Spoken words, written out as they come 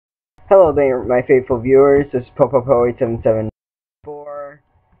Hello there, my faithful viewers. This is Popopo8774,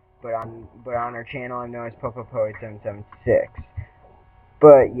 but on our channel I'm known as Popopo8776.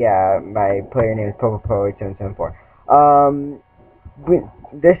 But yeah, my player name is Popopo8774.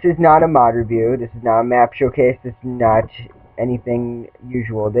 This is not a mod review. This is not a map showcase. This is not anything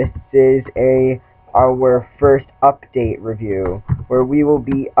usual. This is our first update review, where we will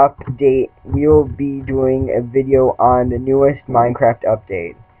be doing a video on the newest Minecraft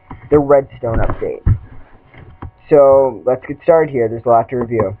update, the Redstone update. So let's get started here. There's a lot to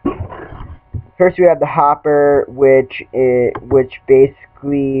review. First, we have the hopper, which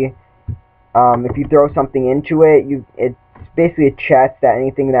basically, if you throw something into it, it's basically a chest that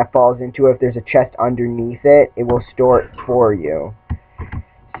anything that falls into it, if there's a chest underneath it, it will store it for you.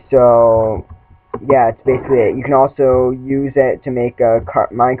 So yeah, it's basically it. You can also use it to make a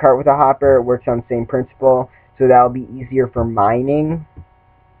minecart with a hopper. It works on the same principle, so that'll be easier for mining.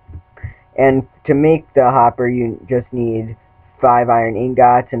 And to make the hopper, you just need 5 iron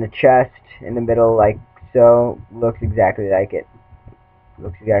ingots and a chest in the middle, like so. Looks exactly like it.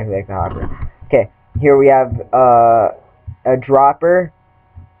 Looks exactly like the hopper. Okay, here we have a dropper,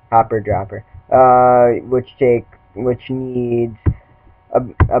 hopper dropper, which needs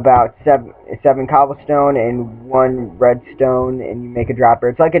about 7 cobblestone and 1 redstone, and you make a dropper.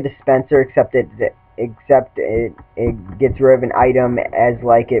 It's like a dispenser, except it gets rid of an item as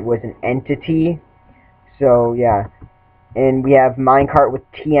like it was an entity. So yeah, and we have minecart with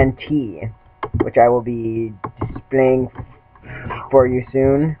TNT, which I will be displaying for you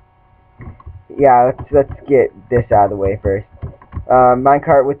soon. Yeah, let's get this out of the way first.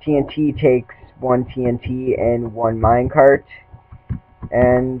 Minecart with TNT takes 1 TNT and 1 minecart.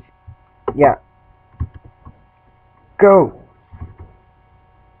 And yeah, go.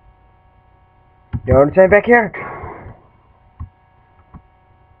 Don't stand back here.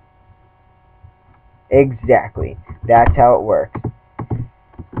 Exactly. That's how it works.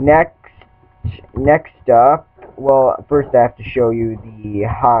 Next up, well, first I have to show you the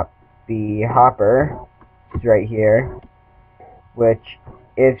hopper. It's right here. Which,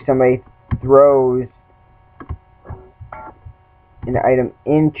 if somebody throws an item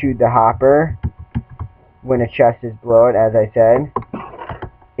into the hopper when a chest is below it, as I said,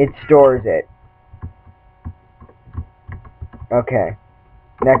 it stores it. Okay,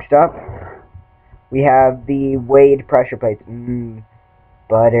 next up we have the weighed pressure plates.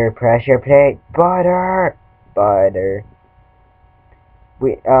 Butter pressure plate, butter.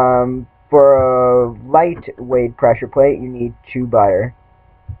 For a light weighed pressure plate, you need 2 butter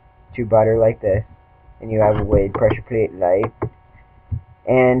like this, and you have a weighed pressure plate light.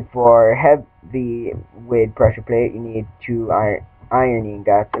 And for heavy weighed pressure plate, you need 2 iron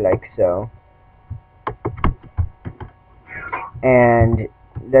ingots, like so. And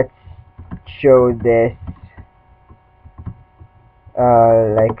let's show this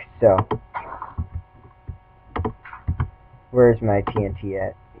like so. Where's my TNT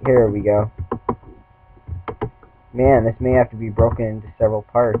at? Here we go. Man, this may have to be broken into several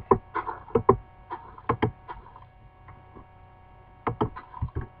parts.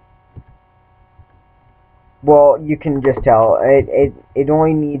 Well, you can just tell it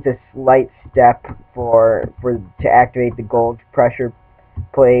only needs a slight step to activate the gold pressure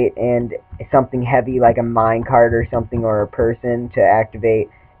plate, and something heavy like a minecart or something, or a person to activate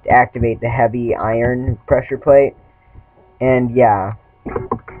the heavy iron pressure plate. And yeah.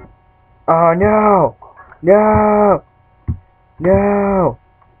 Oh no! No! No!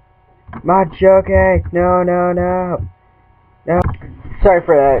 My showcase! No! Sorry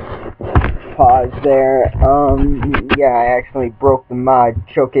for that pause there. Yeah, I accidentally broke the mod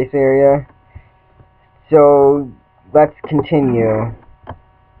showcase area. So let's continue.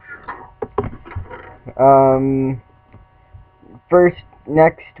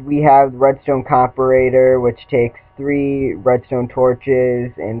 Next we have the redstone comparator, which takes 3 redstone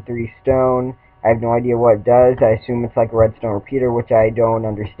torches and 3 stone. I have no idea what it does. I assume it's like a redstone repeater, which I don't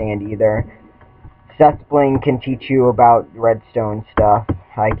understand either. Seth Bling can teach you about redstone stuff.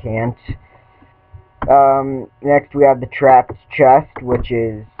 I can't. Next we have the trapped chest, which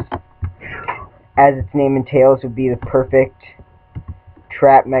is, as its name entails, would be the perfect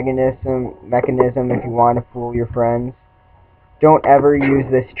trap mechanism if you want to fool your friends. Don't ever use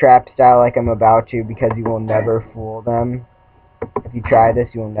this trap style like I'm about to, because you will never fool them. If you try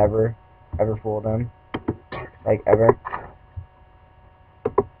this, you will never ever fool them. Like, ever.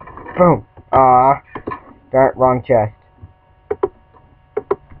 Boom! Aww. Darn, wrong chest.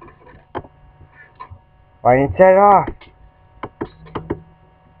 Why didn't it set it off?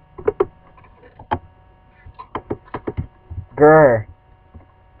 Grr.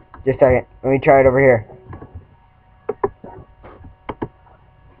 Just a second. Let me try it over here.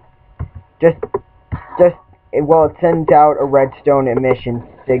 Well, it sends out a redstone emission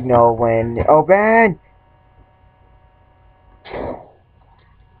signal when open.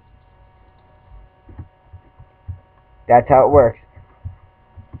 That's how it works.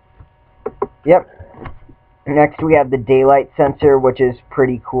 Yep. Next we have the daylight sensor, which is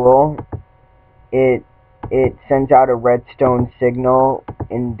pretty cool. It sends out a redstone signal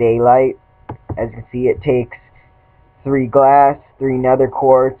in daylight. As you can see, it takes 3 glass, 3 nether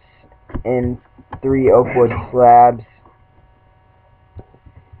quartz, and 3 oak wood slabs.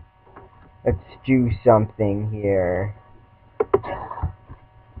 Let's do something here.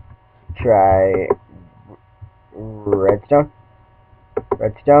 Try redstone.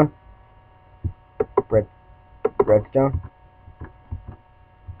 Redstone. Redstone.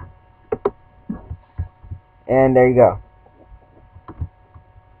 And there you go.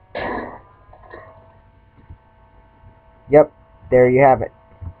 Yep, there you have it.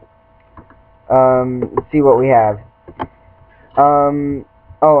 Let's see what we have.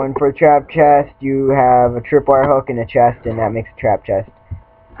 Oh, and for a trap chest, you have a tripwire hook and a chest, and that makes a trap chest.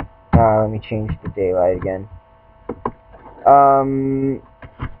 Let me change the daylight again.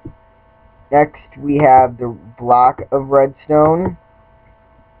 Next, we have the block of redstone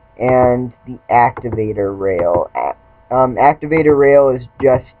and the activator rail. Activator rail is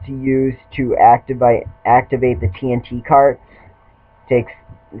just used to activate the TNT cart. Takes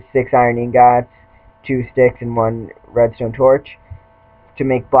 6 iron ingots, 2 sticks, and 1 redstone torch. To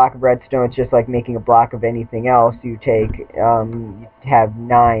make block of redstone, it's just like making a block of anything else. You have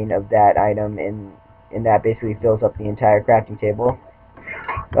 9 of that item, and that basically fills up the entire crafting table.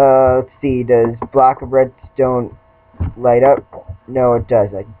 Let's see, does block of redstone light up? No, it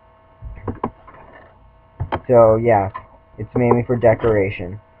doesn't. So yeah, it's mainly for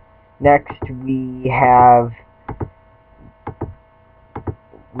decoration. Next we have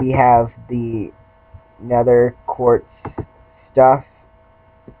the nether quartz stuff.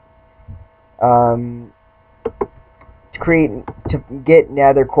 To get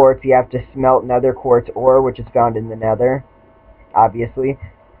nether quartz, you have to smelt nether quartz ore, which is found in the nether, obviously.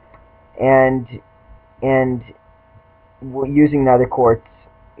 And using nether quartz,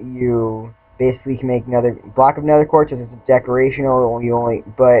 you basically can make another block of nether quartz. It's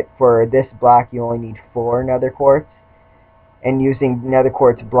decorational. But for this block, you only need 4 nether quartz. And using nether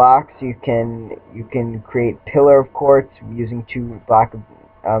quartz blocks, you can create pillar of quartz using 2 block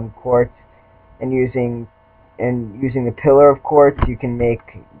of quartz. And using the pillar of quartz, you can make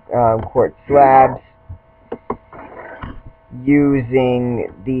quartz slabs.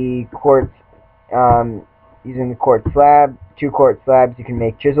 Using the quartz slab, 2 quartz slabs, you can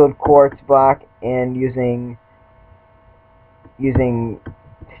make chiseled quartz block, and using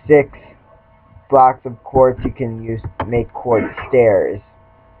 6 blocks of quartz, you can make quartz stairs.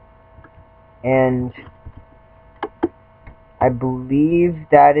 And I believe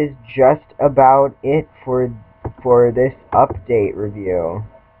that is just about it for this update review.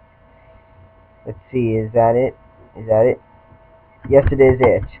 Let's see, is that it? Is that it? Yes, it is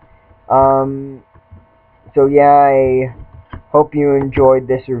it. So yeah, I hope you enjoyed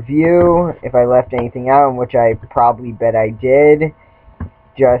this review. If I left anything out, which I probably bet I did,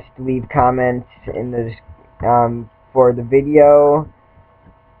 just leave comments in the for the video.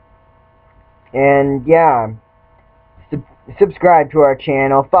 And yeah, subscribe to our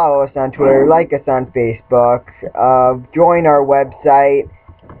channel, follow us on Twitter, like us on Facebook, join our website,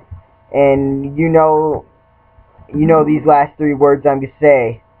 and you know these last 3 words I'm gonna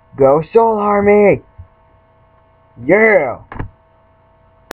say. Go Soul Army! Yeah!